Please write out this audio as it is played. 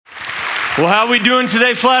Well, how are we doing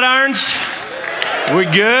today, Flatirons? We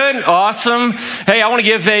good? Awesome. Hey, I want to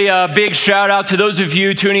give a big shout out to those of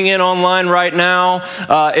you tuning in online right now,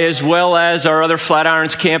 as well as our other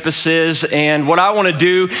Flatirons campuses. And what I want to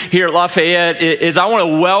do here at Lafayette is I want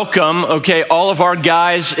to welcome, all of our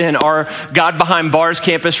guys in our God Behind Bars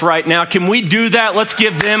campus right now. Can we do that? Let's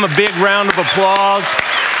give them a big round of applause.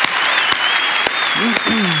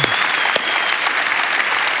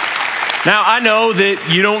 Now, I know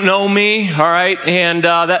that you don't know me, all right, and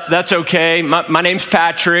that's okay. My name's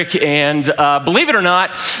Patrick, and believe it or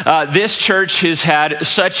not, this church has had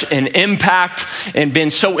such an impact and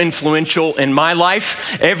been so influential in my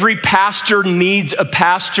life. Every pastor needs a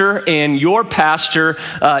pastor, and your pastor,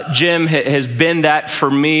 Jim, has been that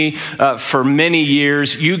for me for many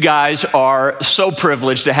years. You guys are so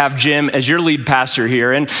privileged to have Jim as your lead pastor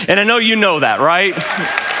here, and I know you know that, right?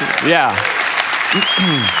 Yeah.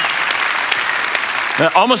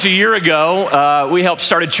 Almost a year ago, we helped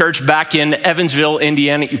start a church back in Evansville,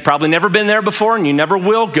 Indiana. You've probably never been there before, and you never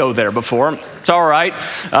will go there before. It's all right.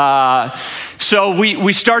 So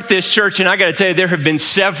we start this church, and I got to tell you, there have been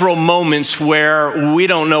several moments where we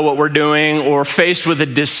don't know what we're doing or faced with a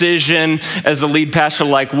decision as the lead pastor,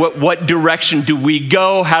 like what direction do we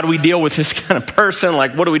go? How do we deal with this kind of person?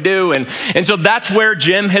 Like, what do we do? And so that's where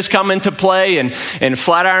Jim has come into play, and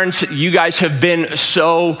Flatirons, you guys have been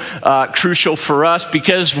so crucial for us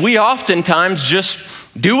because we oftentimes just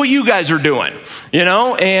do what you guys are doing, you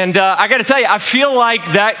know? And I got to tell you, I feel like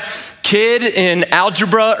that kid in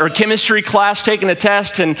algebra or chemistry class taking a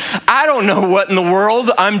test, and I don't know what in the world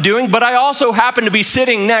I'm doing, but I also happen to be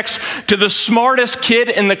sitting next to the smartest kid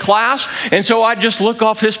in the class, and so I just look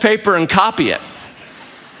off his paper and copy it.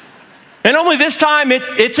 And only this time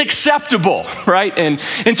it's acceptable, right? And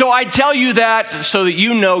so I tell you that so that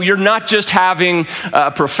you know you're not just having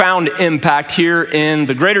a profound impact here in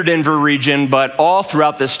the greater Denver region, but all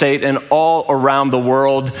throughout the state and all around the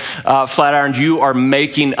world. Flatirons, you are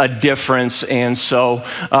making a difference. And so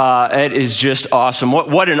it is just awesome.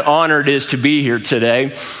 What an honor it is to be here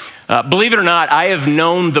today. Believe it or not, I have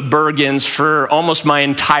known the Bergens for almost my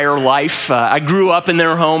entire life. I grew up in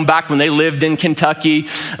their home back when they lived in Kentucky.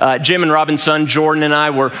 Jim and Robin's son, Jordan, and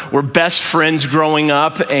I were best friends growing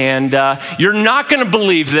up. And you're not going to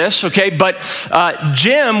believe this, but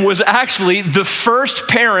Jim was actually the first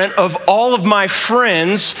parent of all of my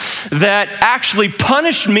friends that actually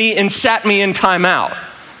punished me and sat me in timeout.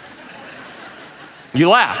 You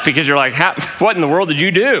laugh because you're like, what in the world did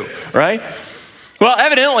you do, right? Well,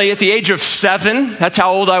 evidently, at the age of 7, that's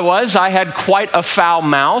how old I was, I had quite a foul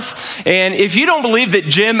mouth. And if you don't believe that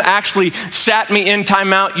Jim actually sat me in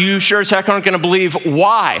timeout, you sure as heck aren't going to believe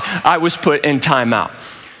why I was put in timeout.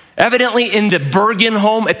 Evidently, in the Bergen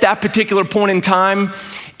home at that particular point in time,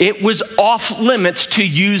 it was off limits to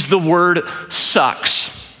use the word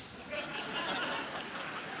sucks.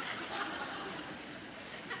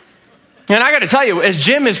 And I got to tell you, as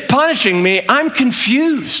Jim is punishing me, I'm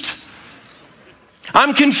confused.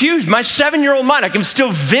 I'm confused. My 7-year-old mind, I can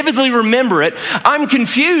still vividly remember it. I'm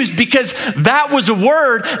confused because that was a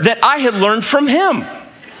word that I had learned from him.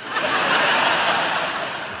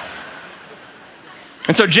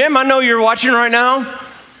 And so, Jim, I know you're watching right now.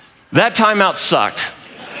 That timeout sucked.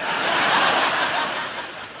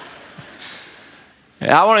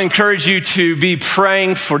 I want to encourage you to be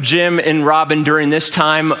praying for Jim and Robin during this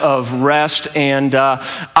time of rest. And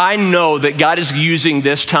I know that God is using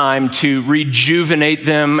this time to rejuvenate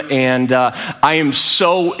them. And I am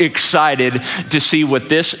so excited to see what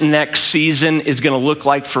this next season is going to look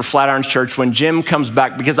like for Flatirons Church when Jim comes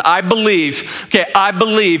back. Because I believe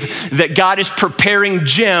that God is preparing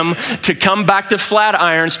Jim to come back to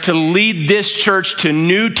Flatirons to lead this church to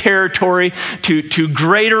new territory, to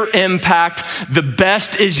greater impact. The best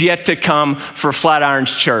is yet to come for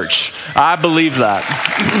Flatirons Church. I believe that.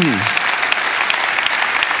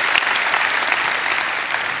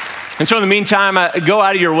 And so in the meantime, go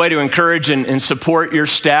out of your way to encourage and support your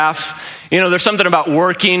staff. You know, there's something about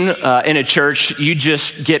working in a church. You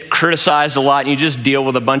just get criticized a lot, and you just deal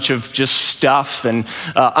with a bunch of just stuff and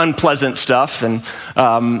unpleasant stuff. And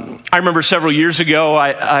I remember several years ago,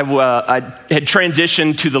 I had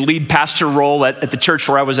transitioned to the lead pastor role at the church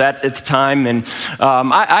where I was at the time. And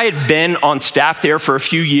I had been on staff there for a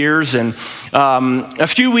few years. And a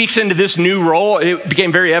few weeks into this new role, it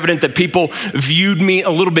became very evident that people viewed me a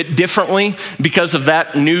little bit differently differently because of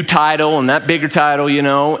that new title and that bigger title,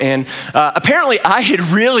 and apparently I had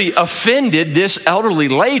really offended this elderly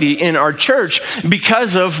lady in our church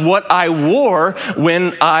because of what I wore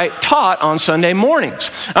when I taught on Sunday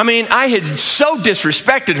mornings. I mean, I had so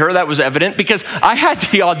disrespected her, that was evident, because I had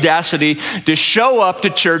the audacity to show up to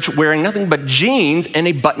church wearing nothing but jeans and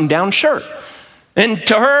a button-down shirt. And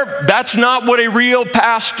to her, that's not what a real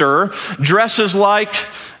pastor dresses like.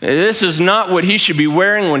 This is not what he should be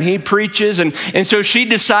wearing when he preaches. And so she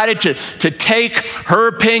decided to take her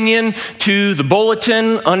opinion to the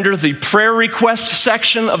bulletin under the prayer request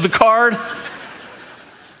section of the card.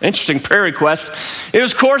 Interesting prayer request. It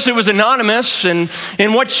was anonymous. And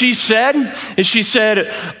what she said is she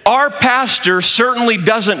said, our pastor certainly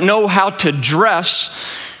doesn't know how to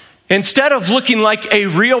dress. Instead of looking like a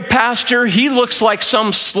real pastor, he looks like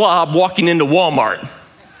some slob walking into Walmart.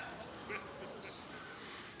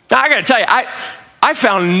 Now, I gotta tell you, I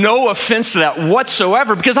found no offense to that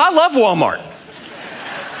whatsoever because I love Walmart.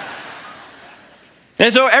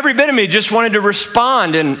 And so every bit of me just wanted to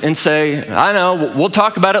respond and say, I know, we'll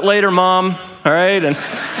talk about it later, Mom, all right? And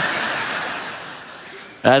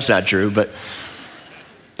that's not true, but...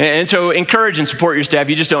 And so encourage and support your staff.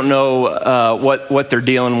 You just don't know what they're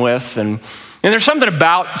dealing with. And there's something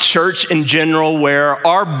about church in general where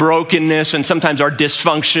our brokenness and sometimes our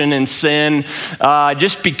dysfunction and sin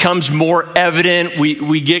just becomes more evident.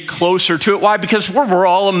 We get closer to it. Why? Because we're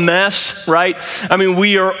all a mess, right? I mean,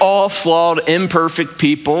 we are all flawed, imperfect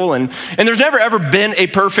people. And there's never, ever been a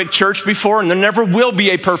perfect church before, and there never will be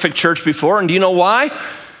a perfect church before. And do you know why?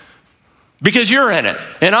 Because you're in it,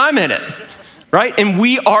 and I'm in it. Right? And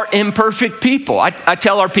we are imperfect people. I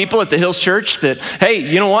tell our people at the Hills Church that, hey,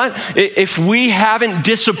 you know what? If we haven't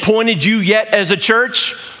disappointed you yet as a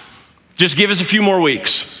church, just give us a few more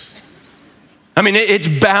weeks. I mean, it's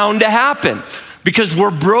bound to happen because we're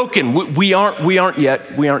broken. We aren't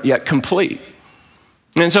yet complete.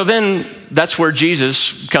 And so then that's where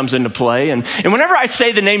Jesus comes into play. And whenever I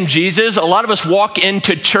say the name Jesus, a lot of us walk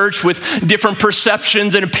into church with different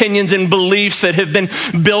perceptions and opinions and beliefs that have been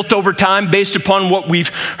built over time based upon what we've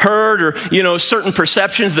heard or, certain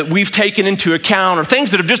perceptions that we've taken into account or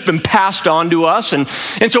things that have just been passed on to us. And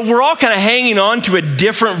so we're all kind of hanging on to a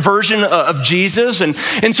different version of Jesus. And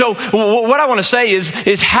so what I want to say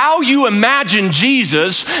is how you imagine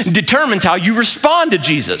Jesus determines how you respond to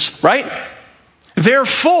Jesus, right?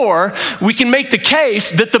 Therefore, we can make the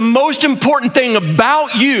case that the most important thing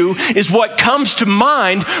about you is what comes to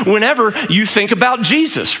mind whenever you think about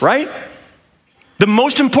Jesus, right? The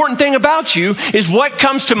most important thing about you is what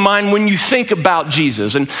comes to mind when you think about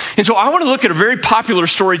Jesus. And so I want to look at a very popular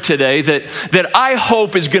story today that I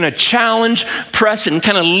hope is going to challenge, press, and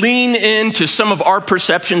kind of lean into some of our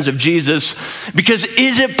perceptions of Jesus. Because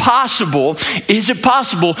is it possible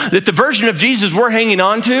that the version of Jesus we're hanging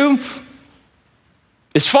on to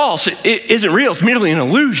is false? It isn't real. It's merely an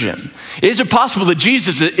illusion. Is it possible that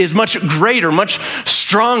Jesus is much greater, much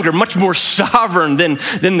stronger, much more sovereign than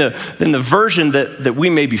the version that we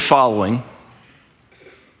may be following?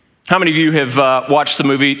 How many of you have watched the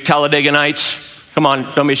movie Talladega Nights? Come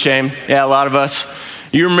on, don't be ashamed. Yeah, a lot of us.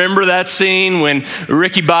 You remember that scene when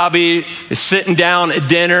Ricky Bobby is sitting down at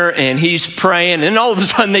dinner and he's praying, and all of a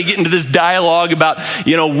sudden they get into this dialogue about,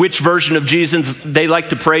 which version of Jesus they like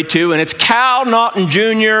to pray to. And it's Cal Naughton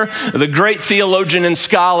Jr., the great theologian and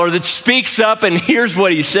scholar, that speaks up, and here's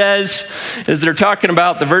what he says as they're talking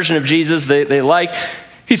about the version of Jesus they like.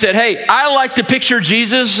 He said, hey, I like to picture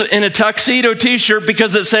Jesus in a tuxedo t-shirt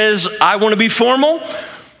because it says, I want to be formal,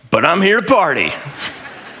 but I'm here to party.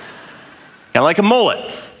 Kind of like a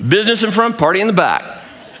mullet. Business in front, party in the back.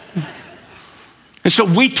 And so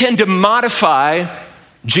we tend to modify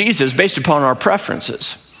Jesus based upon our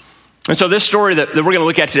preferences. And so this story that we're going to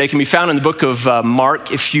look at today can be found in the book of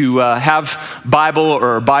Mark. If you have Bible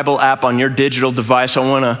or a Bible app on your digital device, I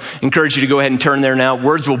want to encourage you to go ahead and turn there now.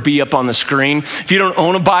 Words will be up on the screen. If you don't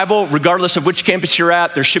own a Bible, regardless of which campus you're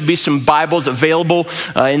at, there should be some Bibles available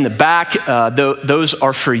in the back. Those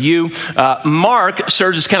are for you. Mark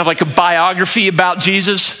serves as kind of like a biography about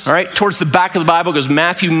Jesus. All right, towards the back of the Bible goes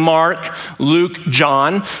Matthew, Mark, Luke,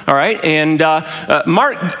 John. All right, and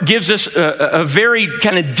Mark gives us a very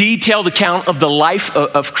kind of detailed account of the life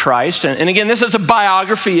of Christ. And again, this is a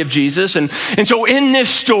biography of Jesus. And so in this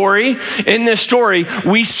story,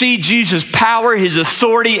 we see Jesus' power, his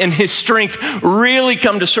authority, and his strength really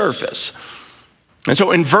come to surface. And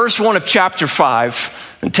so in verse 1 of chapter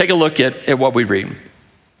 5, and take a look at what we read.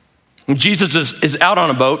 Jesus is out on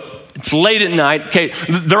a boat. It's late at night. Okay,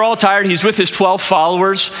 they're all tired. He's with his 12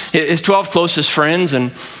 followers, his 12 closest friends.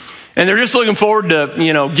 And And they're just looking forward to,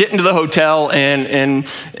 getting to the hotel and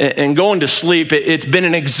going to sleep. It's been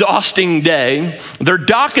an exhausting day. They're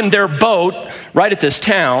docking their boat right at this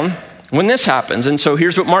town when this happens. And so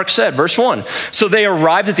here's what Mark said, verse 1. So they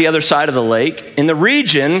arrived at the other side of the lake in the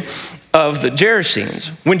region of the Gerasenes.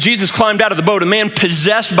 When Jesus climbed out of the boat, a man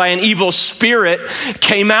possessed by an evil spirit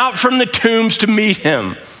came out from the tombs to meet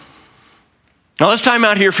him. Now let's time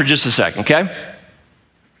out here for just a second, okay?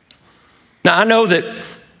 Now I know that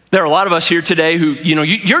there are a lot of us here today who,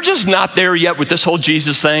 you're just not there yet with this whole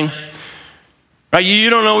Jesus thing. Right? You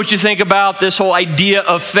don't know what you think about this whole idea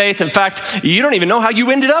of faith. In fact, you don't even know how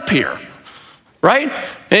you ended up here, right?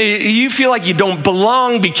 You feel like you don't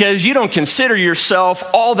belong because you don't consider yourself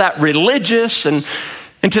all that religious. And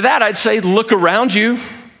to that, I'd say, look around you.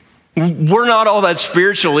 We're not all that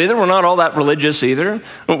spiritual either. We're not all that religious either.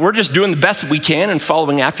 We're just doing the best that we can and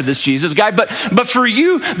following after this Jesus guy. But for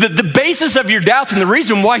you, the basis of your doubts and the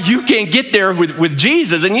reason why you can't get there with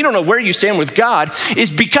Jesus and you don't know where you stand with God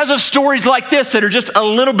is because of stories like this that are just a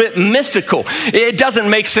little bit mystical. It doesn't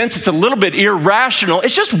make sense. It's a little bit irrational.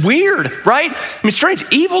 It's just weird, right? I mean, strange.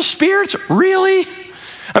 Evil spirits? Really?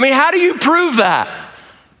 I mean, how do you prove that?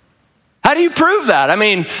 How do you prove that? I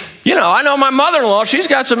mean, I know my mother-in-law, she's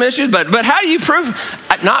got some issues, but how do you prove?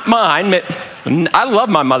 Not mine. I love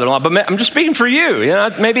my mother-in-law, but I'm just speaking for you.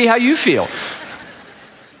 Maybe how you feel.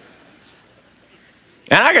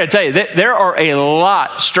 And I got to tell you, there are a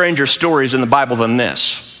lot stranger stories in the Bible than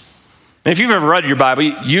this. And if you've ever read your Bible,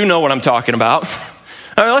 you know what I'm talking about.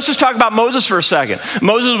 I mean, let's just talk about Moses for a second.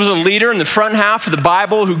 Moses was a leader in the front half of the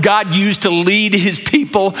Bible who God used to lead his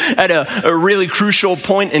people at a really crucial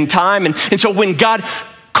point in time. And so when God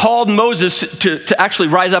called Moses to actually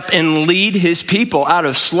rise up and lead his people out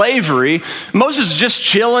of slavery, Moses is just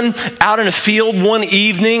chilling out in a field one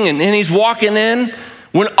evening and he's walking in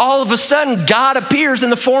when all of a sudden God appears in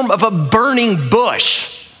the form of a burning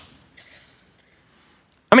bush.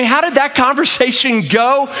 I mean, how did that conversation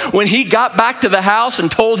go when he got back to the house and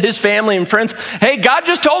told his family and friends, hey, God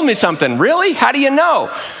just told me something. Really? How do you know?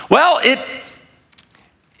 Well,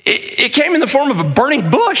 it came in the form of a burning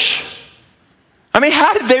bush. I mean,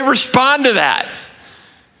 how did they respond to that?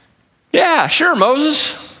 Yeah, sure,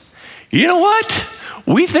 Moses. You know what?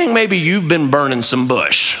 We think maybe you've been burning some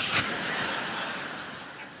bush.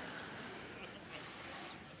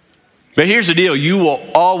 But here's the deal. You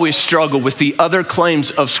will always struggle with the other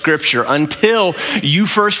claims of Scripture until you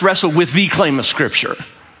first wrestle with the claim of Scripture.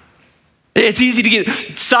 It's easy to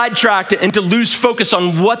get sidetracked and to lose focus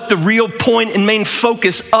on what the real point and main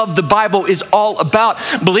focus of the Bible is all about.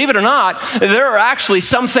 Believe it or not, there are actually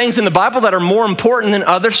some things in the Bible that are more important than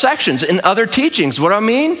other sections and other teachings. What do I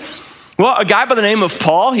mean? Well, a guy by the name of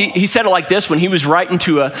Paul, he said it like this when he was writing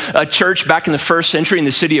to a church back in the first century in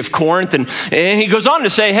the city of Corinth. And he goes on to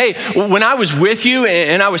say, hey, when I was with you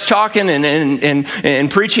and I was talking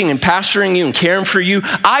and preaching and pastoring you and caring for you,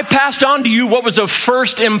 I passed on to you what was of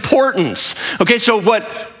first importance. Okay, so what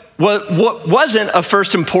wasn't of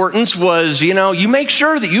first importance was, you make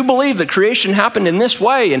sure that you believe that creation happened in this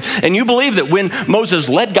way. And you believe that when Moses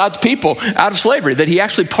led God's people out of slavery, that he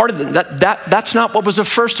actually parted them. That's not what was of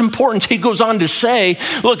first importance. He goes on to say,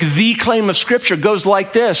 look, the claim of Scripture goes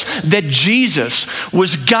like this, that Jesus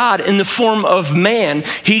was God in the form of man.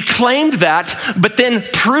 He claimed that, but then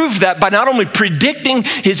proved that by not only predicting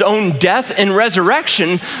his own death and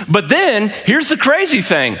resurrection, but then, here's the crazy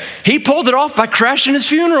thing, he pulled it off by crashing his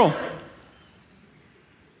funeral.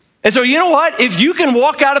 And so you know what? If you can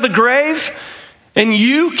walk out of the grave and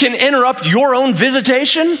you can interrupt your own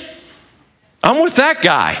visitation, I'm with that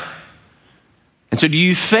guy. And so do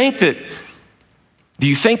you think that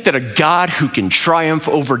a God who can triumph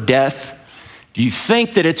over death, do you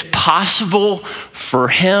think that it's possible for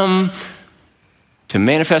him to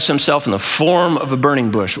manifest himself in the form of a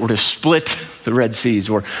burning bush or to split the Red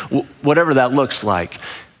Seas or whatever that looks like?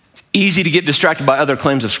 It's easy to get distracted by other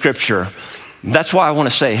claims of Scripture. That's why I want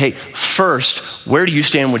to say, hey, first, where do you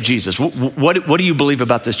stand with Jesus? What do you believe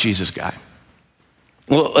about this Jesus guy?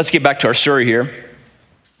 Well, let's get back to our story here.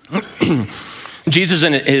 Jesus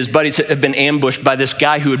and his buddies have been ambushed by this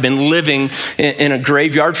guy who had been living in a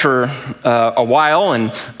graveyard for a while.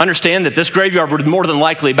 And understand that this graveyard was more than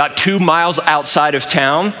likely about 2 miles outside of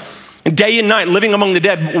town. Day and night, living among the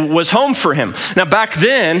dead was home for him. Now, back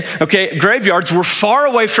then, graveyards were far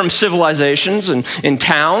away from civilizations and in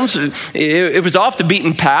towns. It was off the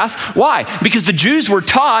beaten path. Why? Because the Jews were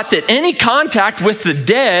taught that any contact with the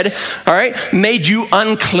dead, made you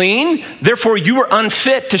unclean. Therefore, you were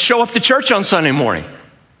unfit to show up to church on Sunday morning.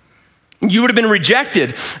 You would have been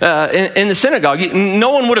rejected in the synagogue.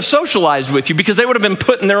 No one would have socialized with you because they would have been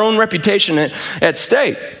putting their own reputation at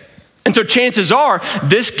stake. And so chances are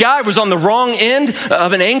this guy was on the wrong end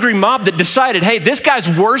of an angry mob that decided, hey, this guy's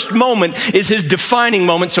worst moment is his defining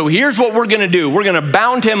moment. So here's what we're going to do. We're going to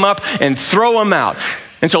bound him up and throw him out.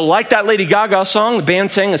 And so like that Lady Gaga song the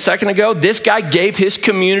band sang a second ago, this guy gave his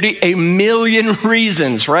community a million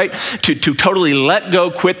reasons, right, to totally let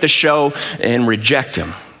go, quit the show, and reject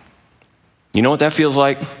him. You know what that feels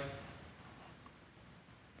like?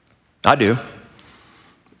 I do.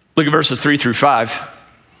 Look at verses 3-5.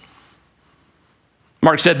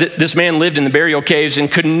 Mark said that this man lived in the burial caves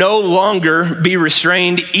and could no longer be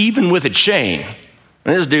restrained even with a chain.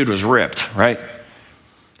 And this dude was ripped, right?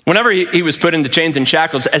 Whenever he was put into chains and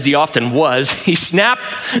shackles, as he often was, he snapped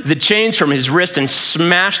the chains from his wrist and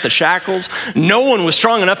smashed the shackles. No one was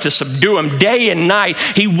strong enough to subdue him. Day and night,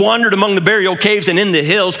 he wandered among the burial caves and in the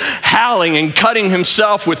hills, howling and cutting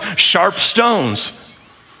himself with sharp stones.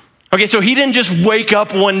 Okay, so he didn't just wake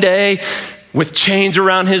up one day with chains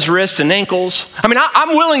around his wrists and ankles. I mean,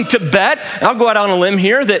 I'm willing to bet, I'll go out on a limb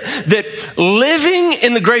here, that living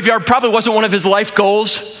in the graveyard probably wasn't one of his life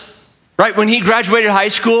goals. Right, when he graduated high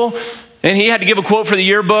school and he had to give a quote for the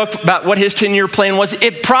yearbook about what his 10-year plan was,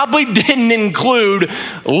 it probably didn't include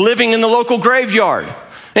living in the local graveyard.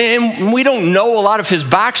 And we don't know a lot of his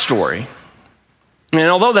backstory.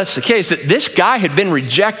 And although that's the case, that this guy had been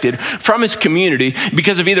rejected from his community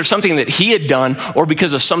because of either something that he had done or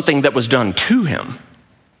because of something that was done to him.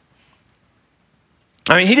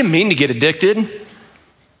 I mean, he didn't mean to get addicted.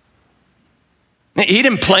 He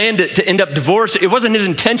didn't plan to end up divorced. It wasn't his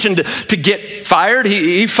intention to get fired.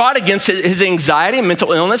 He fought against his anxiety and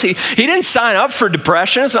mental illness. He didn't sign up for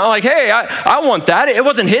depression. It's not like, hey, I want that. It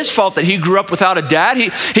wasn't his fault that he grew up without a dad.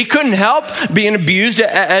 He couldn't help being abused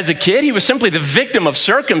as a kid. He was simply the victim of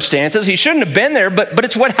circumstances. He shouldn't have been there, but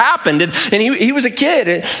it's what happened. And he was a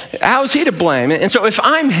kid. How is he to blame? And so if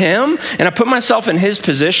I'm him and I put myself in his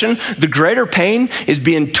position, the greater pain is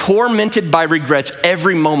being tormented by regrets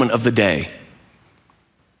every moment of the day.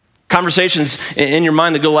 Conversations in your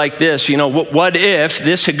mind that go like this, what if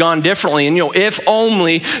this had gone differently? And, if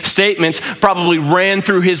only statements probably ran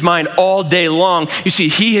through his mind all day long. You see,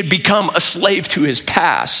 he had become a slave to his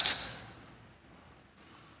past.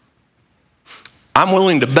 I'm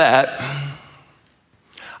willing to bet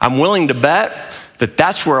that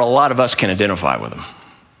that's where a lot of us can identify with him.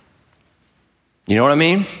 You know what I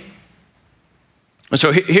mean? And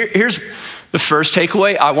so here's the first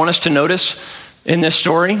takeaway I want us to notice in this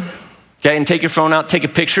story. Okay, and take your phone out, take a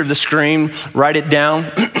picture of the screen, write it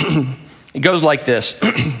down. It goes like this.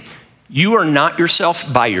 You are not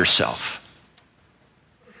yourself by yourself.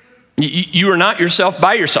 You are not yourself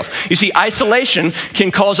by yourself. You see, isolation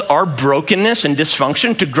can cause our brokenness and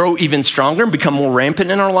dysfunction to grow even stronger and become more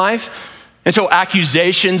rampant in our life. And so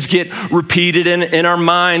accusations get repeated in our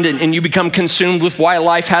mind and you become consumed with why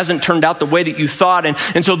life hasn't turned out the way that you thought.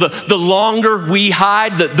 And so the longer we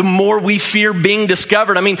hide, the more we fear being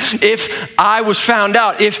discovered. I mean, if I was found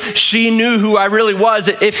out, if she knew who I really was,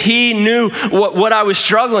 if he knew what I was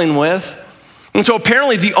struggling with. And so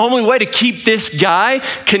apparently the only way to keep this guy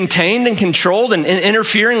contained and controlled and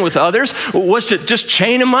interfering with others was to just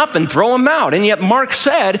chain him up and throw him out. And yet Mark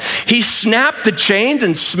said he snapped the chains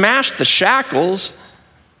and smashed the shackles.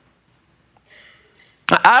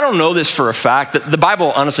 I don't know this for a fact. The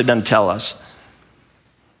Bible honestly doesn't tell us.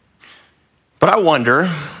 But I wonder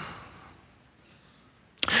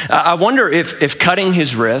if cutting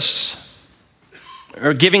his wrists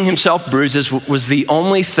or giving himself bruises was the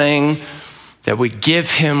only thing that would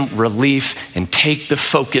give him relief and take the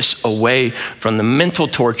focus away from the mental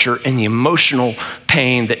torture and the emotional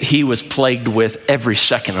pain that he was plagued with every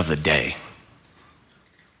second of the day.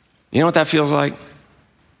 You know what that feels like?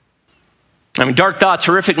 I mean, dark thoughts,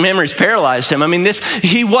 horrific memories paralyzed him. I mean,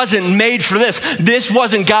 he wasn't made for this. This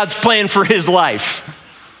wasn't God's plan for his life.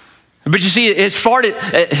 But you see, as hard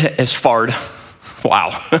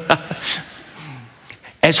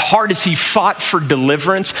as he fought for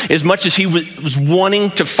deliverance, as much as he was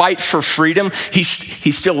wanting to fight for freedom, he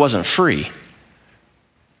still wasn't free.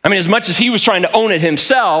 I mean, as much as he was trying to own it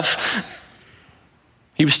himself,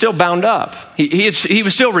 he was still bound up. He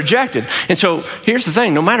was still rejected. And so here's the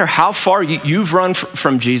thing, no matter how far you've run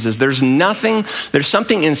from Jesus, there's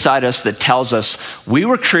something inside us that tells us we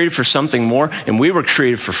were created for something more and we were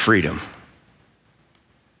created for freedom.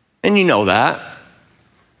 And you know that.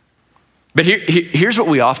 But here's what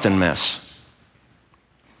we often miss.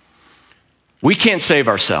 We can't save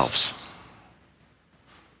ourselves.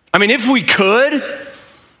 I mean, if we could,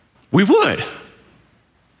 we would.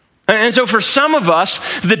 And so for some of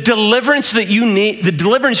us, the deliverance you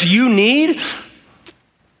need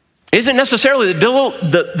isn't necessarily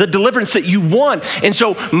the deliverance that you want. And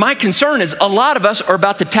so my concern is a lot of us are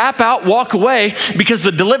about to tap out, walk away, because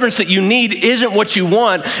the deliverance that you need isn't what you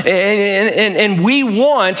want. And we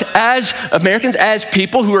want, as Americans, as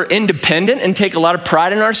people who are independent and take a lot of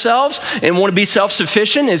pride in ourselves and want to be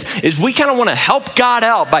self-sufficient, is we kind of want to help God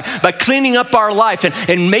out by cleaning up our life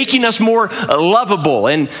and making us more lovable.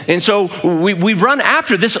 And so we run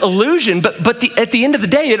after this illusion, but at the end of the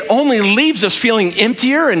day, it only leaves us feeling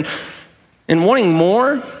emptier and wanting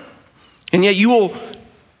more. And yet you will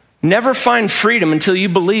never find freedom until you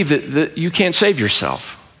believe that you can't save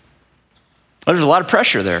yourself. There's a lot of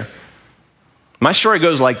pressure there. My story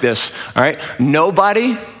goes like this, all right?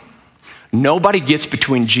 Nobody gets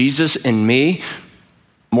between Jesus and me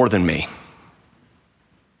more than me.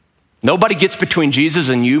 Nobody gets between Jesus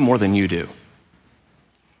and you more than you do.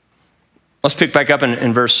 Let's pick back up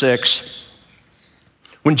in verse 6.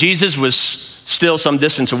 When Jesus was still some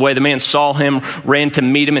distance away, the man saw him, ran to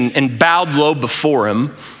meet him, and bowed low before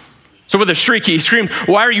him. So with a shriek, he screamed,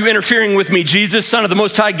 "Why are you interfering with me, Jesus, Son of the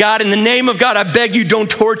Most High God? In the name of God, I beg you, don't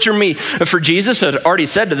torture me." For Jesus had already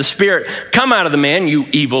said to the spirit, "Come out of the man, you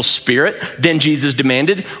evil spirit." Then Jesus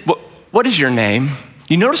demanded, "What is your name?"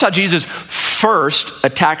 You notice how Jesus first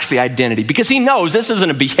attacks the identity, because he knows this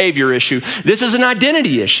isn't a behavior issue. This is an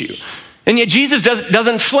identity issue. And yet Jesus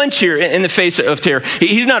doesn't flinch here in the face of terror.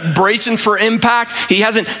 He's not bracing for impact. He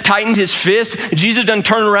hasn't tightened his fist. Jesus doesn't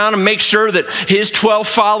turn around and make sure that his 12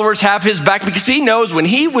 followers have his back, because he knows when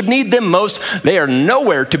he would need them most, they are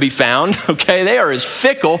nowhere to be found, okay? They are as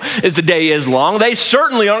fickle as the day is long. They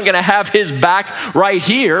certainly aren't going to have his back right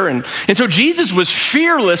here. And so Jesus was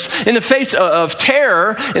fearless in the face of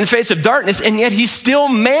terror, in the face of darkness, and yet he still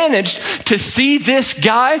managed to see this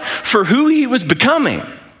guy for who he was becoming.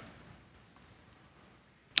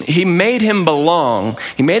 He made him belong.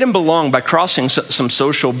 He made him belong by crossing some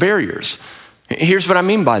social barriers. Here's what I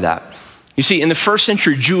mean by that. You see, in the first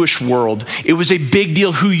century Jewish world, it was a big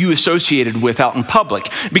deal who you associated with out in public.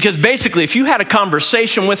 Because basically, if you had a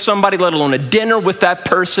conversation with somebody, let alone a dinner with that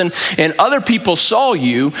person, and other people saw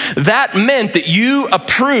you, that meant that you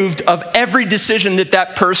approved of every decision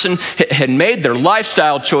that person had made, their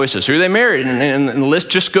lifestyle choices, who they married, and the list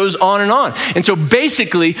just goes on and on. And so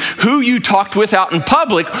basically, who you talked with out in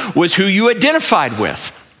public was who you identified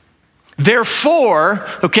with. Therefore,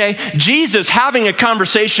 okay, Jesus having a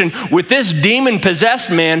conversation with this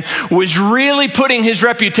demon-possessed man was really putting his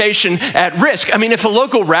reputation at risk. I mean, if a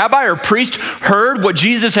local rabbi or priest heard what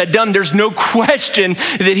Jesus had done, there's no question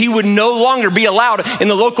that he would no longer be allowed in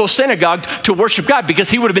the local synagogue to worship God,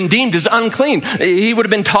 because he would have been deemed as unclean. He would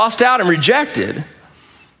have been tossed out and rejected.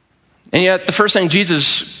 And yet the first thing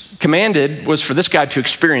Jesus commanded was for this guy to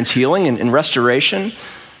experience healing and restoration.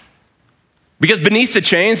 Because beneath the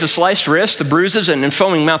chains, the sliced wrists, the bruises, and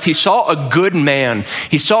foaming mouth, he saw a good man.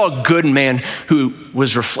 He saw a good man who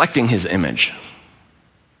was reflecting his image.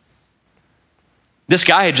 This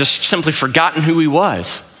guy had just simply forgotten who he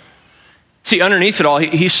was. See, underneath it all,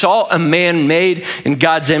 he saw a man made in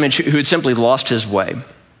God's image who had simply lost his way.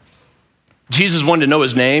 Jesus wanted to know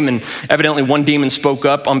his name, and evidently one demon spoke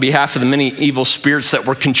up on behalf of the many evil spirits that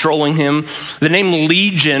were controlling him. The name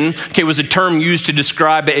Legion, was a term used to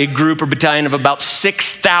describe a group or battalion of about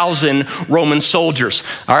 6,000 Roman soldiers.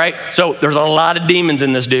 All right, so there's a lot of demons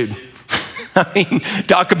in this dude. I mean,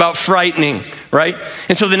 talk about frightening, right?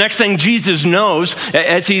 And so the next thing Jesus knows,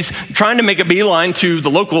 as he's trying to make a beeline to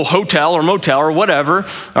the local hotel or motel or whatever,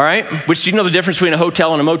 all right, which, do you know the difference between a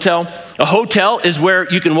hotel and a motel? A hotel is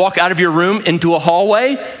where you can walk out of your room into a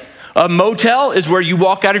hallway. A motel is where you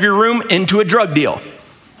walk out of your room into a drug deal.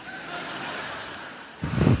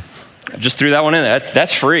 I just threw that one in there.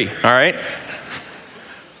 That's free, all right?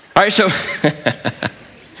 All right, so...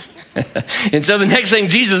 And so the next thing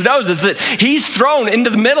Jesus knows is that he's thrown into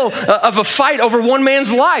the middle of a fight over one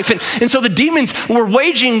man's life. And so the demons were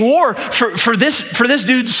waging war for this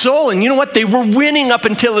dude's soul. And you know what? They were winning up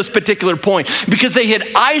until this particular point, because they had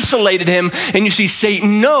isolated him. And you see,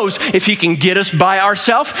 Satan knows if he can get us by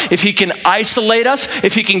ourselves, if he can isolate us,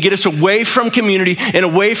 if he can get us away from community and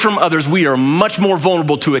away from others, we are much more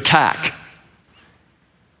vulnerable to attack.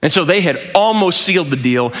 And so they had almost sealed the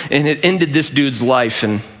deal, and it ended this dude's life.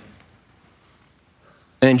 And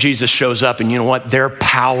then Jesus shows up, and you know what? Their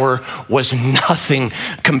power was nothing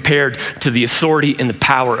compared to the authority and the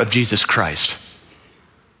power of Jesus Christ.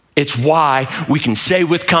 It's why we can say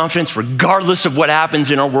with confidence, regardless of what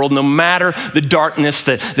happens in our world, no matter the darkness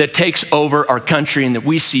that takes over our country and that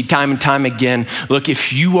we see time and time again, look,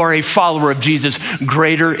 if you are a follower of Jesus,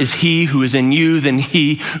 greater is he who is in you than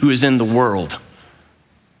he who is in the world.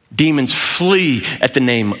 Demons flee at the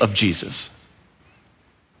name of Jesus.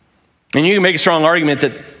 And you can make a strong argument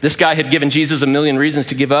that this guy had given Jesus a million reasons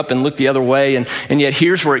to give up and look the other way. And yet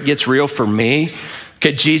here's where it gets real for me.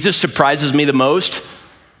 Okay, Jesus surprises me the most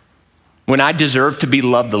when I deserve to be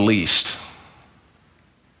loved the least.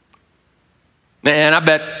 And I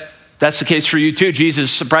bet that's the case for you too.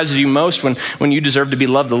 Jesus surprises you most when you deserve to be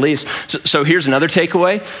loved the least. So here's another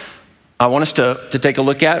takeaway I want us to take a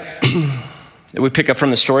look at that we pick up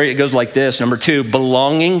from the story. It goes like this. Number 2,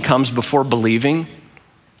 belonging comes before believing.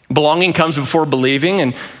 Belonging comes before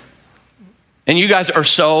believing. And you guys are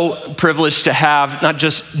so privileged to have not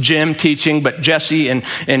just Jim teaching, but Jesse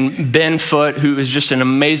and Ben Foote, who is just an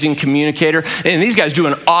amazing communicator. And these guys do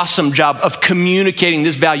an awesome job of communicating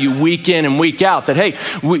this value week in and week out that, hey,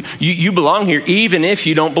 you belong here even if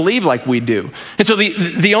you don't believe like we do. And so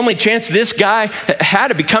the only chance this guy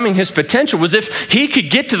had of becoming his potential was if he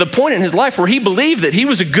could get to the point in his life where he believed that he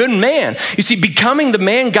was a good man. You see, becoming the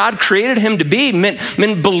man God created him to be meant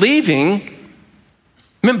believing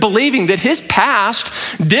that his past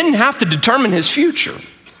didn't have to determine his future.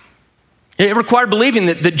 It required believing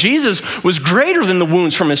that Jesus was greater than the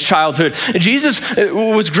wounds from his childhood. Jesus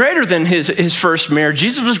was greater than his first marriage.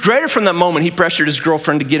 Jesus was greater from that moment he pressured his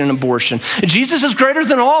girlfriend to get an abortion. Jesus is greater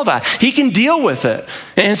than all that. He can deal with it.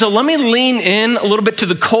 And so let me lean in a little bit to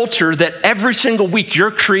the culture that every single week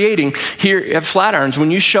you're creating here at Flatirons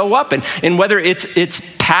when you show up. And whether it's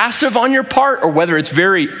passive on your part or whether it's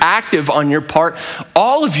very active on your part,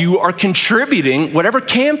 all of you are contributing, whatever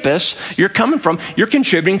campus you're coming from, you're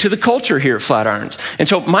contributing to the culture here at Flatirons. And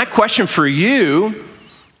so my question for you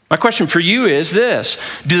is this: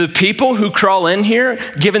 do the people who crawl in here,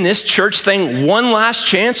 given this church thing one last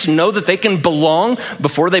chance, know that they can belong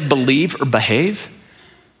before they believe or behave?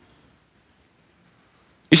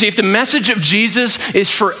 You see, if the message of Jesus is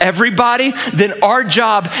for everybody, then our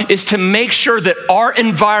job is to make sure that our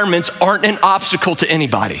environments aren't an obstacle to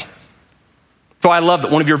anybody. So I love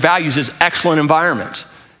that one of your values is excellent environments.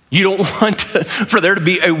 You don't want for there to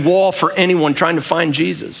be a wall for anyone trying to find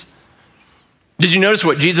Jesus. Did you notice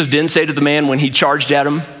what Jesus didn't say to the man when he charged at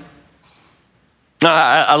him?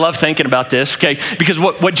 I love thinking about this, okay? Because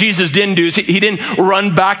what Jesus didn't do is he didn't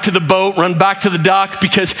run back to the boat, run back to the dock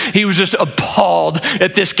because he was just appalled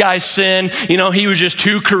at this guy's sin. You know, he was just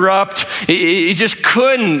too corrupt. He just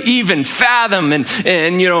couldn't even fathom and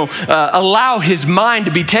allow his mind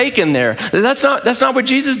to be taken there. That's not what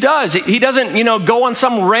Jesus does. He doesn't, go on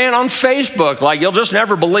some rant on Facebook like you'll just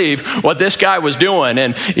never believe what this guy was doing.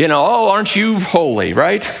 And, oh, aren't you holy,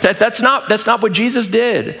 right? That's not what Jesus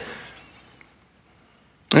did.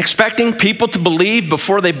 Expecting people to believe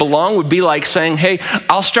before they belong would be like saying, hey,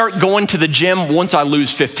 I'll start going to the gym once I lose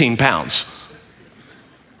 15 pounds.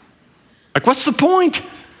 Like, what's the point?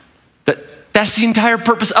 That's the entire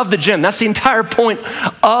purpose of the gym. That's the entire point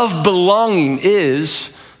of belonging,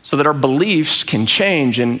 is so that our beliefs can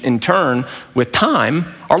change, and in turn, with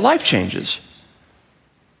time, our life changes.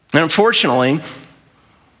 And unfortunately,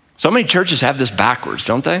 so many churches have this backwards,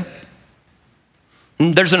 don't they?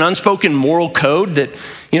 There's an unspoken moral code that,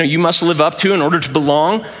 you must live up to in order to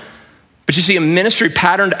belong. But you see, a ministry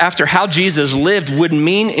patterned after how Jesus lived would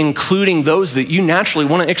mean including those that you naturally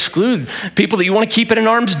want to exclude, people that you want to keep at an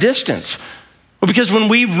arm's distance. Well, because when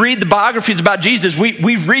we read the biographies about Jesus,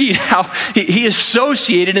 we read how he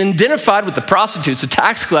associated and identified with the prostitutes, the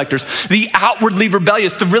tax collectors, the outwardly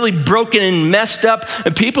rebellious, the really broken and messed up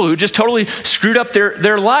people who just totally screwed up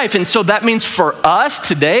their life. And so that means for us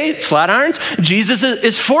today, Flatirons, Jesus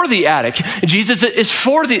is for the addict. Jesus is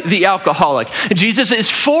for the alcoholic. Jesus is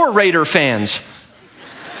for Raider fans.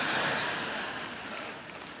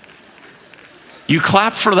 You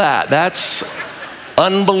clap for that. That's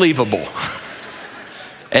unbelievable.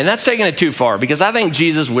 And that's taking it too far, because I think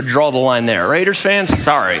Jesus would draw the line there. Raiders fans,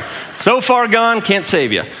 sorry. So far gone, can't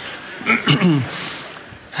save you.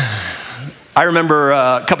 I remember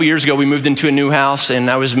a couple years ago, we moved into a new house, and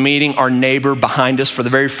I was meeting our neighbor behind us for the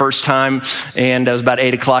very first time, and it was about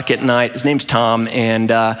 8 o'clock at night. His name's Tom, and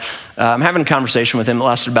I'm having a conversation with him. It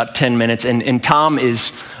lasted about 10 minutes, and Tom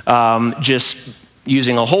is just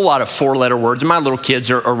using a whole lot of 4-letter words, and my little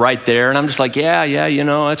kids are right there, and I'm just like, yeah,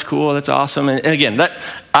 that's cool, that's awesome. And again,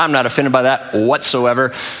 I'm not offended by that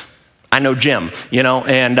whatsoever. I know Jim,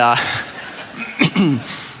 and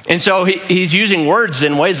and so he's using words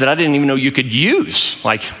in ways that I didn't even know you could use,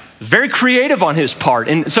 like very creative on his part.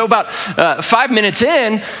 And so about 5 minutes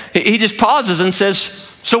in, he just pauses and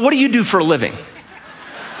says, so what do you do for a living?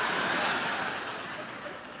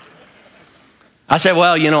 I said,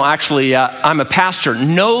 well, actually, I'm a pastor.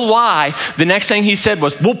 No lie. The next thing he said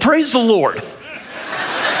was, well, praise the Lord.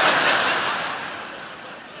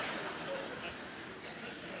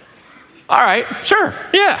 All right, sure,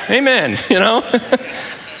 yeah, amen,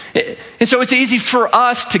 And so it's easy for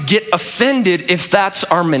us to get offended if that's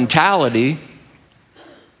our mentality.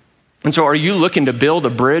 And so are you looking to build a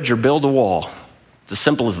bridge or build a wall? It's as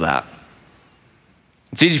simple as that.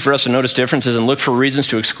 It's easy for us to notice differences and look for reasons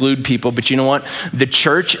to exclude people, but you know what? The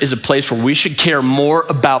church is a place where we should care more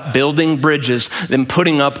about building bridges than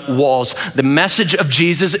putting up walls. The message of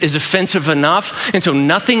Jesus is offensive enough, and so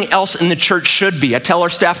nothing else in the church should be. I tell our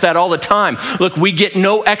staff that all the time. Look, we get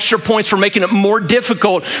no extra points for making it more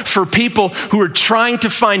difficult for people who are trying to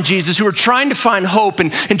find Jesus, who are trying to find hope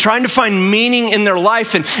and trying to find meaning in their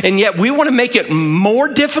life, and yet we want to make it more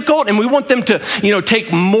difficult, and we want them to,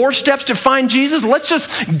 take more steps to find Jesus. Let's just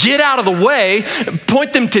get out of the way,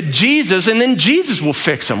 point them to Jesus, and then Jesus will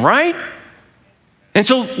fix them, right? And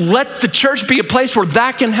so let the church be a place where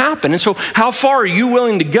that can happen. And so how far are you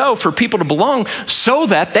willing to go for people to belong so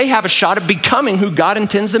that they have a shot at becoming who God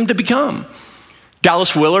intends them to become?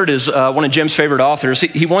 Dallas Willard is one of Jim's favorite authors.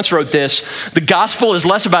 He once wrote this: the gospel is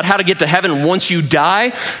less about how to get to heaven once you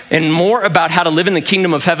die and more about how to live in the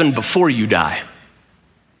kingdom of heaven before you die.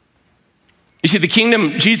 You see, the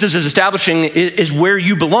kingdom Jesus is establishing is where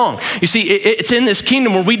you belong. You see, it's in this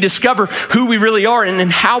kingdom where we discover who we really are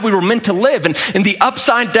and how we were meant to live. And the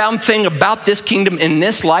upside down thing about this kingdom in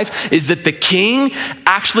this life is that the king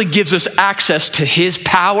actually gives us access to his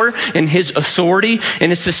power and his authority.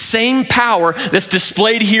 And it's the same power that's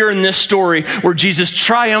displayed here in this story where Jesus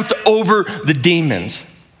triumphed over the demons.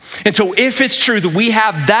 And so if it's true that we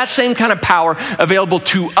have that same kind of power available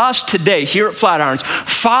to us today here at Flatirons,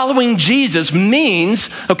 following Jesus means,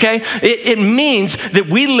 it means that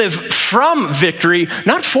we live from victory,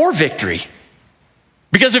 not for victory.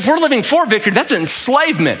 Because if we're living for victory, that's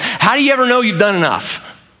enslavement. How do you ever know you've done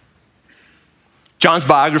enough? John's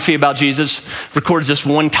biography about Jesus records this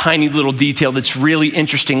one tiny little detail that's really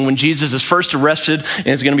interesting. When Jesus is first arrested and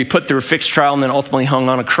is going to be put through a fixed trial and then ultimately hung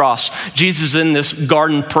on a cross, Jesus is in this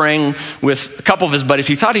garden praying with a couple of his buddies.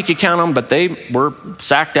 He thought he could count them, but they were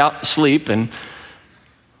sacked out asleep, and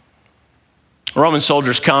Roman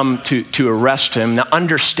soldiers come to arrest him. Now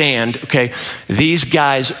understand, these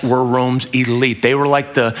guys were Rome's elite. They were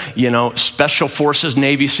like the, special forces,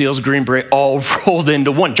 Navy SEALs, Green Beret, all rolled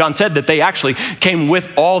into one. John said that they actually came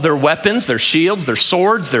with all their weapons, their shields, their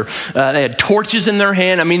swords, they had torches in their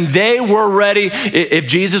hand. I mean, they were ready if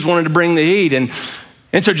Jesus wanted to bring the heat.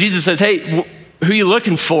 And so Jesus says, hey, who are you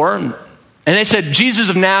looking for? And they said, Jesus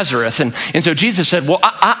of Nazareth. And so Jesus said, well,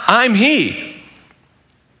 I'm he.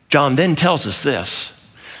 John then tells us this,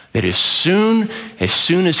 that as soon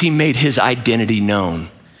as he made his identity known,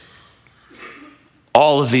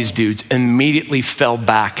 all of these dudes immediately fell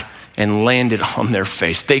back and landed on their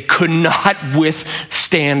face. They could not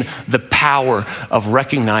withstand the power of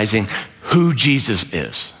recognizing who Jesus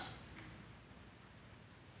is.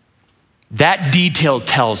 That detail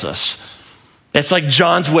tells us, that's like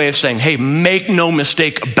John's way of saying, hey, make no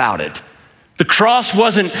mistake about it. The cross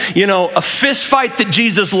wasn't, a fist fight that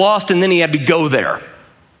Jesus lost and then he had to go there.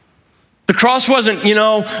 The cross wasn't,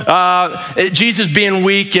 Jesus being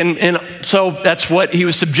weak and so that's what he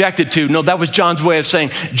was subjected to. No, that was John's way of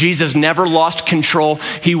saying Jesus never lost control.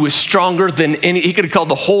 He was stronger than he could have called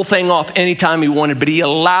the whole thing off anytime he wanted, but he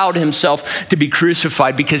allowed himself to be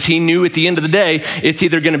crucified because he knew at the end of the day, it's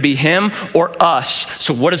either going to be him or us.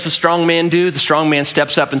 So what does the strong man do? The strong man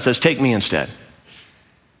steps up and says, take me instead.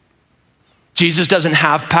 Jesus doesn't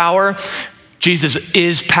have power. Jesus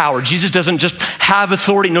is power. Jesus doesn't just have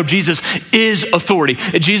authority. No, Jesus is authority.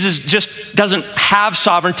 Jesus just doesn't have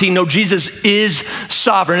sovereignty. No, Jesus is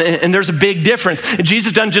sovereign. And there's a big difference.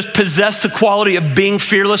 Jesus doesn't just possess the quality of being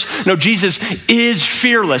fearless. No, Jesus is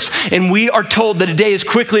fearless. And we are told that a day is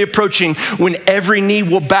quickly approaching when every knee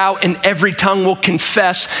will bow and every tongue will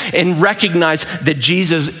confess and recognize that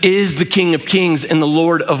Jesus is the King of Kings and the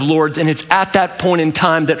Lord of Lords. And it's at that point in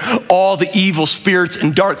time that all the evil spirits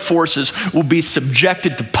and dark forces will be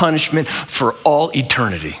subjected to punishment for all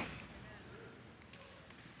eternity.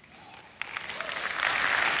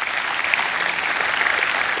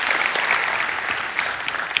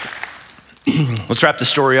 Let's wrap the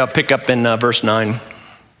story up. Pick up in verse 9.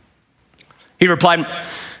 He replied,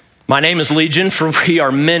 my name is Legion, for we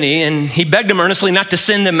are many. And he begged them earnestly not to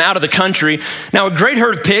send them out of the country. Now a great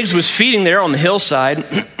herd of pigs was feeding there on the hillside.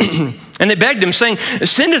 And they begged him, saying,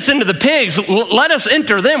 send us into the pigs. Let us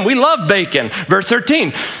enter them. We love bacon. Verse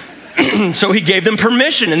 13. So he gave them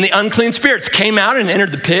permission, and the unclean spirits came out and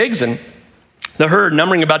entered the pigs, and The herd,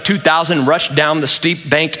 numbering about 2,000, rushed down the steep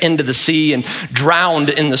bank into the sea and drowned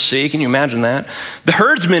in the sea. Can you imagine that? The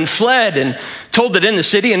herdsmen fled and told it in the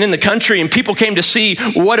city and in the country, and people came to see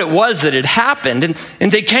what it was that had happened.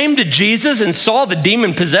 And they came to Jesus and saw the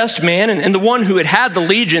demon-possessed man and the one who had the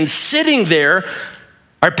legion sitting there.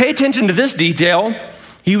 All right, pay attention to this detail.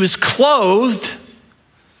 He was clothed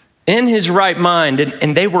in his right mind,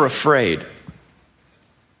 and they were afraid.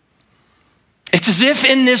 It's as if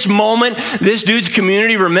in this moment, this dude's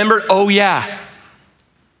community remembered, oh yeah,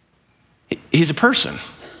 he's a person.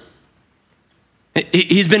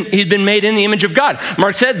 He's been made in the image of God.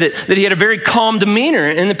 Mark said that he had a very calm demeanor,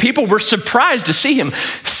 and the people were surprised to see him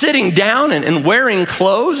sitting down and wearing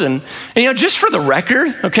clothes. And just for the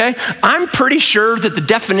record, okay, I'm pretty sure that the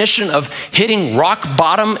definition of hitting rock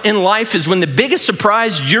bottom in life is when the biggest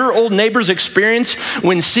surprise your old neighbors experience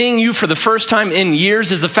when seeing you for the first time in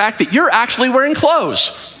years is the fact that you're actually wearing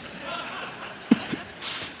clothes.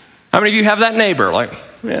 How many of you have that neighbor? Like,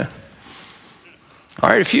 yeah. All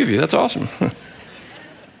right, a few of you, that's awesome.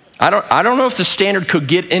 I don't know if the standard could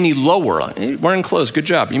get any lower. Wearing clothes, good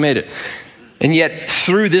job, you made it. And yet,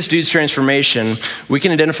 through this dude's transformation, we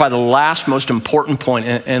can identify the last most important point.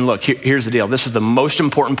 And look, here's the deal. This is the most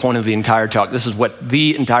important point of the entire talk. This is what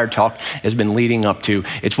the entire talk has been leading up to.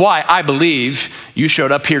 It's why I believe you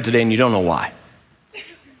showed up here today and you don't know why.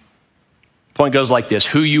 Point goes like this.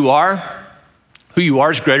 Who you are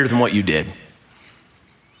is greater than what you did.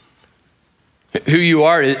 Who you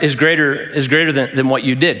are is greater than what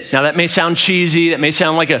you did. Now that may sound cheesy. That may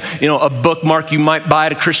sound like a bookmark you might buy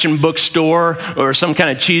at a Christian bookstore or some kind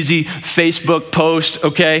of cheesy Facebook post.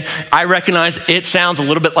 Okay, I recognize it sounds a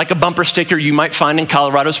little bit like a bumper sticker you might find in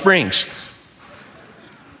Colorado Springs.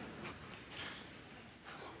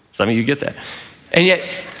 Some of you get that, and yet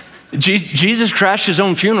Jesus crashed his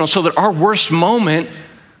own funeral so that our worst moment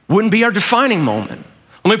wouldn't be our defining moment.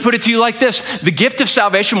 Let me put it to you like this. The gift of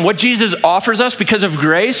salvation, what Jesus offers us because of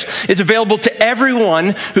grace, is available to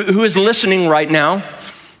everyone who is listening right now.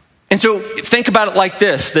 And so think about it like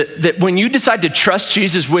this, that when you decide to trust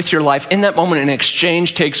Jesus with your life, in that moment an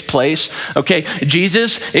exchange takes place, okay?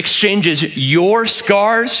 Jesus exchanges your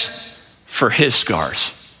scars for his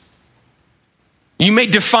scars. You may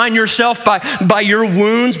define yourself by your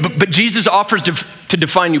wounds, but Jesus offers to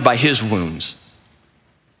define you by his wounds.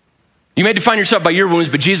 You may define yourself by your wounds,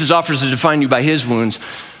 but Jesus offers to define you by his wounds.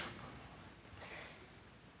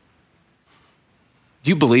 Do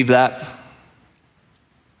you believe that?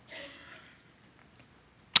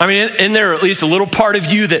 I mean, isn't there at least a little part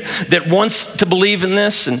of you that wants to believe in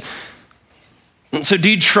this? And so do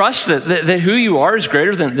you trust that who you are is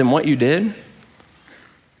greater than what you did?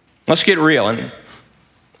 Let's get real. And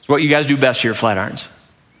it's what you guys do best here at Flatirons.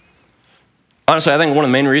 Honestly, I think one of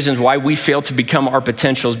the main reasons why we fail to become our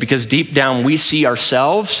potential is because deep down we see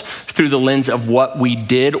ourselves through the lens of what we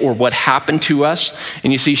did or what happened to us.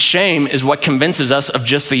 And you see, shame is what convinces us of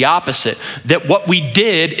just the opposite, that what we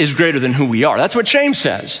did is greater than who we are. That's what shame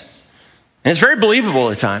says. And it's very believable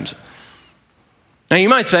at times. Now, you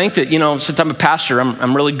might think that, since I'm a pastor,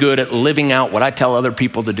 I'm really good at living out what I tell other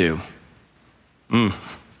people to do. Can't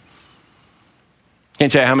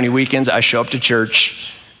tell you how many weekends I show up to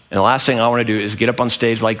church and the last thing I want to do is get up on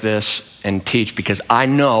stage like this and teach, because I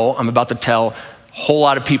know I'm about to tell a whole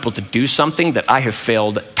lot of people to do something that I have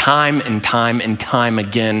failed time and time and time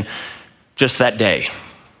again just that day.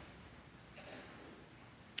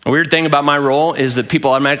 A weird thing about my role is that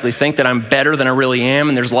people automatically think that I'm better than I really am,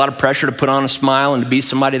 and there's a lot of pressure to put on a smile and to be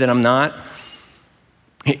somebody that I'm not.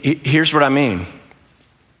 Here's what I mean.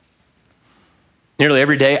 Nearly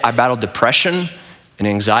every day I battle depression and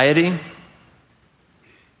anxiety.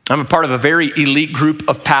 I'm a part of a very elite group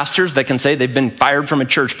of pastors that can say they've been fired from a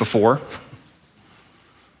church before.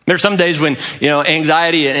 There's some days when,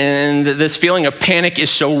 anxiety and this feeling of panic is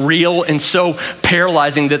so real and so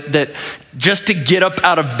paralyzing that just to get up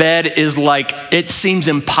out of bed is like, it seems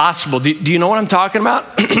impossible. Do you know what I'm talking about?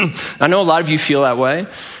 I know a lot of you feel that way.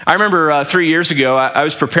 I remember 3 years ago, I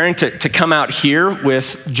was preparing to come out here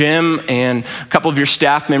with Jim and a couple of your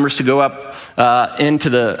staff members to go up into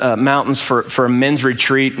the mountains for a men's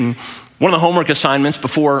retreat. And one of the homework assignments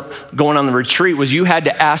before going on the retreat was you had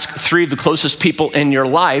to ask 3 of the closest people in your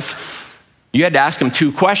life. You had to ask them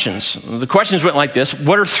 2 questions. The questions went like this: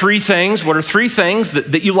 what are 3 things? What are 3 things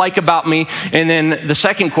that you like about me? And then the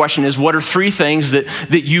second question is, what are 3 things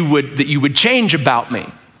that you would change about me?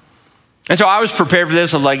 And so I was prepared for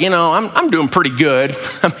this. I was like, I'm doing pretty good.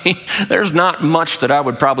 I mean, there's not much that I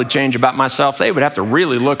would probably change about myself. They would have to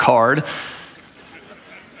really look hard.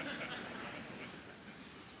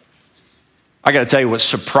 I got to tell you, what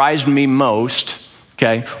surprised me most,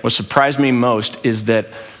 okay? What surprised me most is that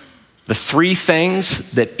the three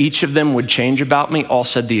things that each of them would change about me all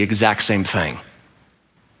said the exact same thing.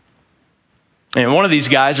 And one of these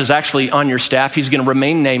guys is actually on your staff. He's going to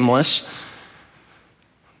remain nameless.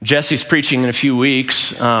 Jesse's preaching in a few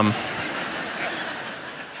weeks.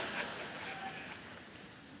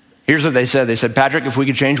 Here's what they said. They said, Patrick, if we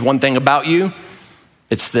could change one thing about you,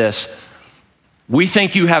 it's this. We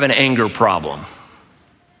think you have an anger problem.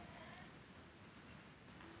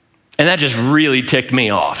 And that just really ticked me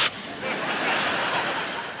off.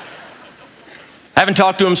 I haven't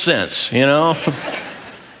talked to him since, Didn't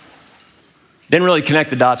really connect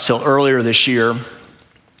the dots till earlier this year.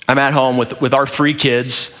 I'm at home with our three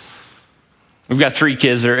kids. We've got three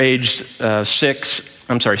kids that are aged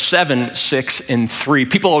 7, 6, and 3.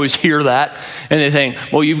 People always hear that and they think,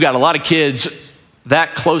 well, you've got a lot of kids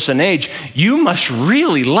that close in age. You must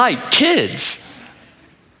really like kids.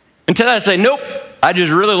 Until I say, nope, I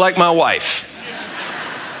just really like my wife.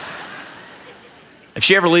 If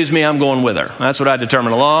she ever leaves me, I'm going with her. That's what I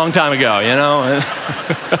determined a long time ago,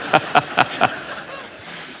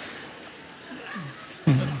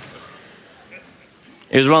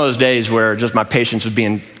 It was one of those days where just my patience was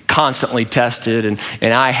being constantly tested and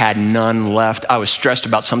I had none left. I was stressed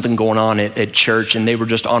about something going on at church and they were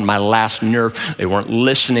just on my last nerve. They weren't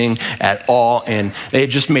listening at all and they had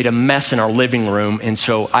just made a mess in our living room. And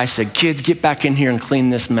so I said, kids, get back in here and clean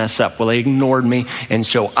this mess up. Well, they ignored me. And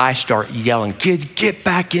so I start yelling, kids, get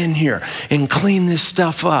back in here and clean this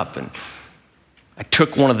stuff up. And I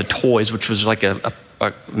took one of the toys, which was like a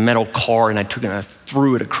metal car, and I took it and I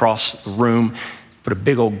threw it across the room, put a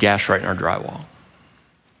big old gash right in our drywall.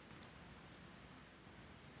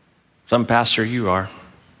 Some pastor you are.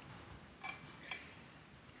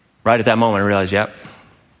 Right at that moment, I realized, yep,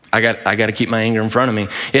 I got to keep my anger in front of me.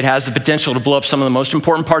 It has the potential to blow up some of the most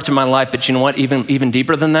important parts of my life, but you know what? Even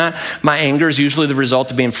deeper than that, my anger is usually the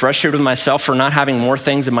result of being frustrated with myself for not having more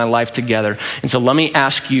things in my life together. And so let me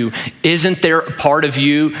ask you, isn't there a part of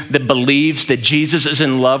you that believes that Jesus is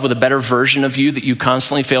in love with a better version of you that you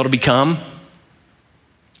constantly fail to become?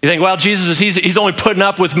 You think, well, Jesus, he's only putting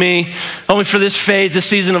up with me only for this phase, this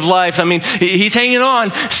season of life. I mean, he's hanging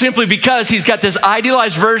on simply because he's got this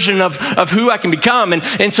idealized version of who I can become.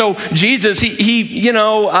 And so Jesus, he's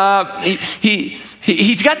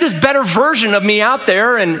got this better version of me out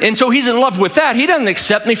there. And so he's in love with that. He doesn't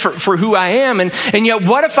accept me for who I am. And yet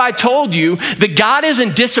what if I told you that God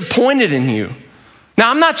isn't disappointed in you? Now,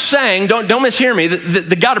 I'm not saying, don't mishear me,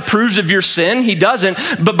 that God approves of your sin. He doesn't.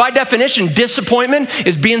 But by definition, disappointment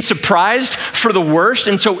is being surprised for the worst.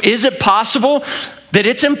 And so is it possible that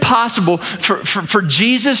it's impossible for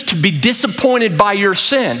Jesus to be disappointed by your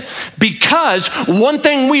sin? Because one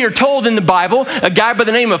thing we are told in the Bible, a guy by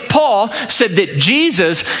the name of Paul said that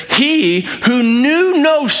Jesus, he who knew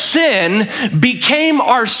no sin, became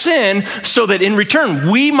our sin so that in return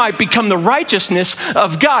we might become the righteousness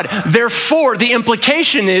of God. Therefore, the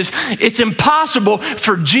implication is it's impossible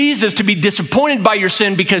for Jesus to be disappointed by your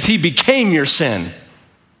sin because he became your sin.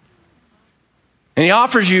 And he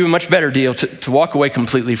offers you a much better deal to walk away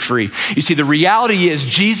completely free. You see, the reality is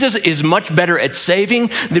Jesus is much better at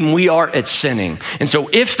saving than we are at sinning. And so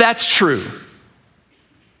if that's true,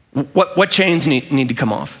 what chains need to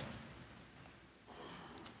come off?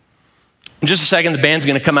 In just a second, the band's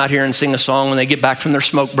going to come out here and sing a song when they get back from their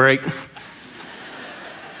smoke break.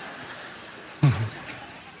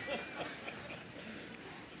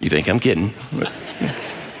 You think I'm kidding?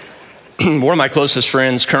 One of my closest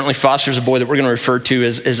friends currently fosters a boy that we're going to refer to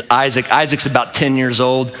as Isaac. Isaac's about 10 years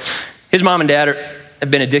old. His mom and dad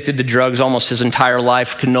have been addicted to drugs almost his entire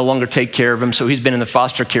life, can no longer take care of him. So he's been in the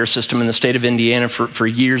foster care system in the state of Indiana for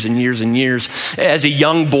years and years and years. As a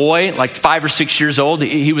young boy, like 5 or 6 years old,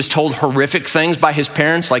 he was told horrific things by his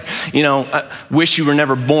parents, like, I wish you were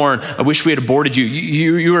never born. I wish we had aborted you.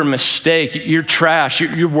 You were a mistake. You're trash.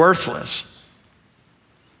 You're worthless.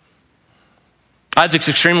 Isaac's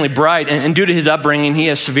extremely bright, and due to his upbringing, he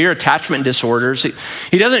has severe attachment disorders.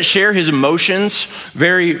 He doesn't share his emotions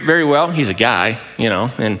very, very well. He's a guy,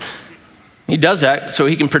 and he does that so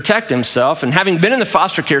he can protect himself. And having been in the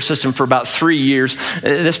foster care system for about 3 years,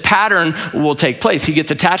 this pattern will take place. He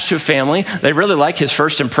gets attached to a family. They really like his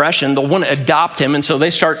first impression. They'll want to adopt him. And so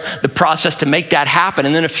they start the process to make that happen.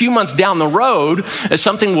 And then a few months down the road,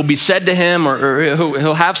 something will be said to him or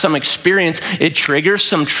he'll have some experience. It triggers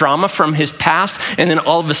some trauma from his past. And then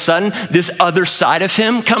all of a sudden, this other side of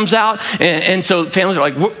him comes out. And so families are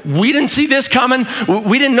like, we didn't see this coming.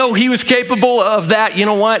 We didn't know he was capable of that. You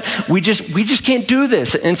know what? We just can't do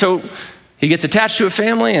this. And so he gets attached to a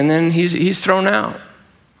family and then he's thrown out.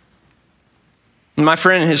 My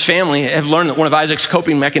friend and his family have learned that one of Isaac's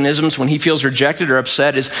coping mechanisms when he feels rejected or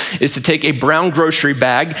upset is to take a brown grocery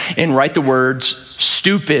bag and write the words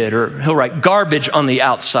stupid, or he'll write garbage on the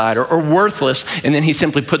outside, or worthless, and then he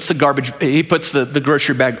simply puts the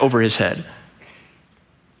grocery bag over his head.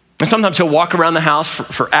 And sometimes he'll walk around the house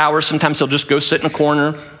for hours. Sometimes he'll just go sit in a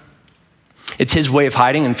corner. It's his way of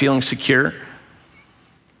hiding and feeling secure.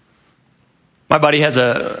 My buddy has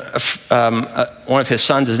one of his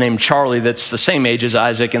sons is named Charlie that's the same age as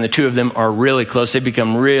Isaac, and the two of them are really close. They've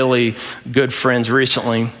become really good friends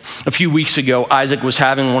recently. A few weeks ago, Isaac was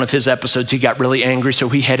having one of his episodes. He got really angry, so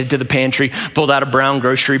he headed to the pantry, pulled out a brown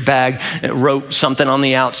grocery bag, wrote something on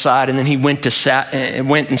the outside, and then he went and sat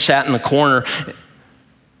in the corner.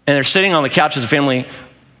 And they're sitting on the couch as a family,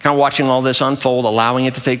 kind of watching all this unfold, allowing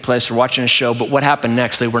it to take place. They're watching a show, but what happened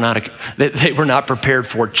next, they were not prepared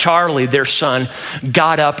for. Charlie, their son,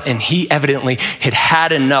 got up, and he evidently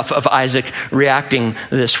had enough of Isaac reacting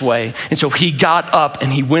this way. And so he got up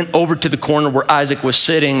and he went over to the corner where Isaac was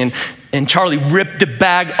sitting, and Charlie ripped the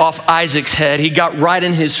bag off Isaac's head. He got right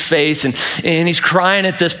in his face, and he's crying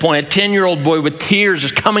at this point. A 10-year-old boy with tears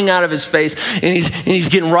just coming out of his face, and he's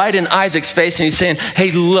getting right in Isaac's face, and he's saying,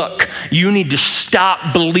 hey, look, you need to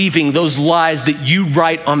stop believing those lies that you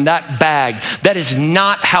write on that bag. That is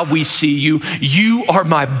not how we see you. You are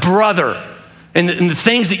my brother. And the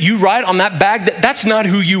things that you write on that bag, that's not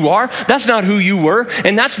who you are. That's not who you were.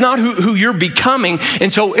 And that's not who you're becoming. And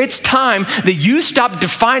so it's time that you stop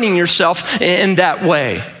defining yourself in that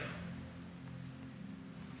way.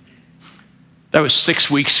 That was 6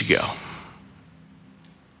 weeks ago.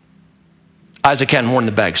 Isaac hadn't worn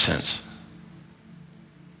the bag since.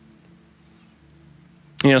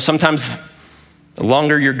 You know, sometimes the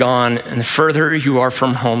longer you're gone and the further you are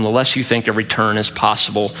from home, the less you think a return is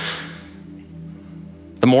possible.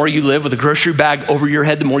 The more you live with a grocery bag over your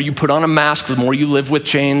head, the more you put on a mask, the more you live with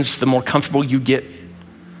chains, the more comfortable you get.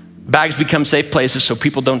 Bags become safe places so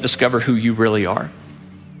people don't discover who you really are.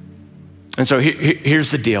 And so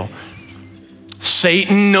here's the deal.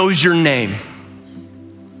 Satan knows your name,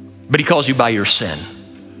 but he calls you by your sin.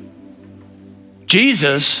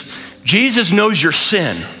 Jesus knows your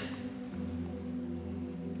sin,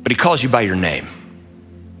 but he calls you by your name.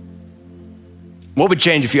 What would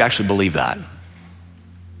change if you actually believe that?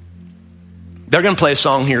 They're going to play a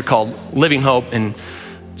song here called Living Hope, and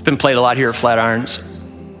it's been played a lot here at Flatirons.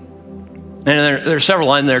 And there are several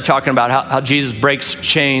lines there talking about how Jesus breaks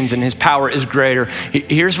chains and his power is greater.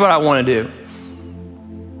 Here's what I want to do.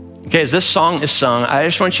 Okay, as this song is sung, I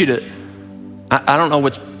just want you to, I don't know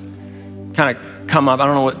what's kind of come up. I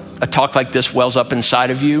don't know what a talk like this wells up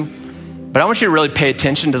inside of you, but I want you to really pay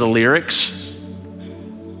attention to the lyrics.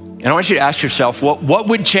 And I want you to ask yourself, what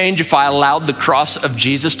would change if I allowed the cross of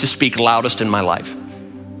Jesus to speak loudest in my life?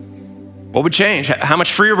 What would change? How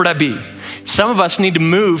much freer would I be? Some of us need to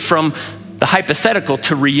move from the hypothetical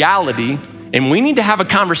to reality, and we need to have a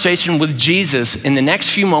conversation with Jesus in the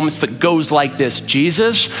next few moments that goes like this.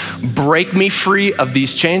 Jesus, break me free of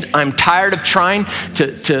these chains. I'm tired of trying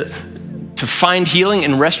to find healing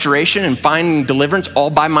and restoration and finding deliverance all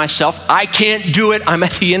by myself. I can't do it. I'm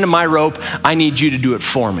at the end of my rope. I need you to do it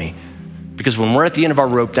for me. Because when we're at the end of our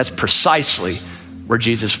rope, that's precisely where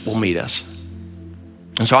Jesus will meet us.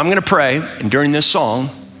 And so I'm going to pray, and during this song,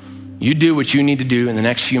 you do what you need to do in the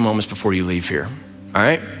next few moments before you leave here. All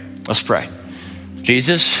right? Let's pray.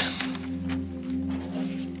 Jesus,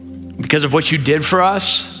 because of what you did for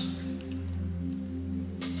us,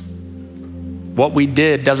 what we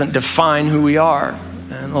did doesn't define who we are.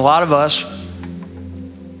 And a lot of us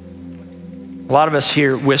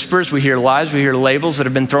hear whispers, we hear lies, we hear labels that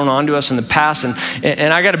have been thrown onto us in the past.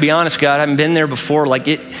 And I got to be honest, God, I haven't been there before. Like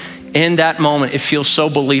in that moment, it feels so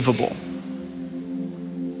believable.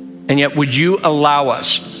 And yet, would you allow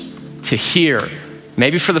us to hear,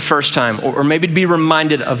 maybe for the first time, or maybe to be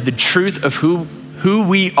reminded of the truth of who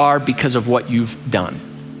we are because of what you've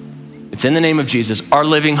done? It's in the name of Jesus, our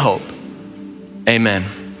living hope. Amen.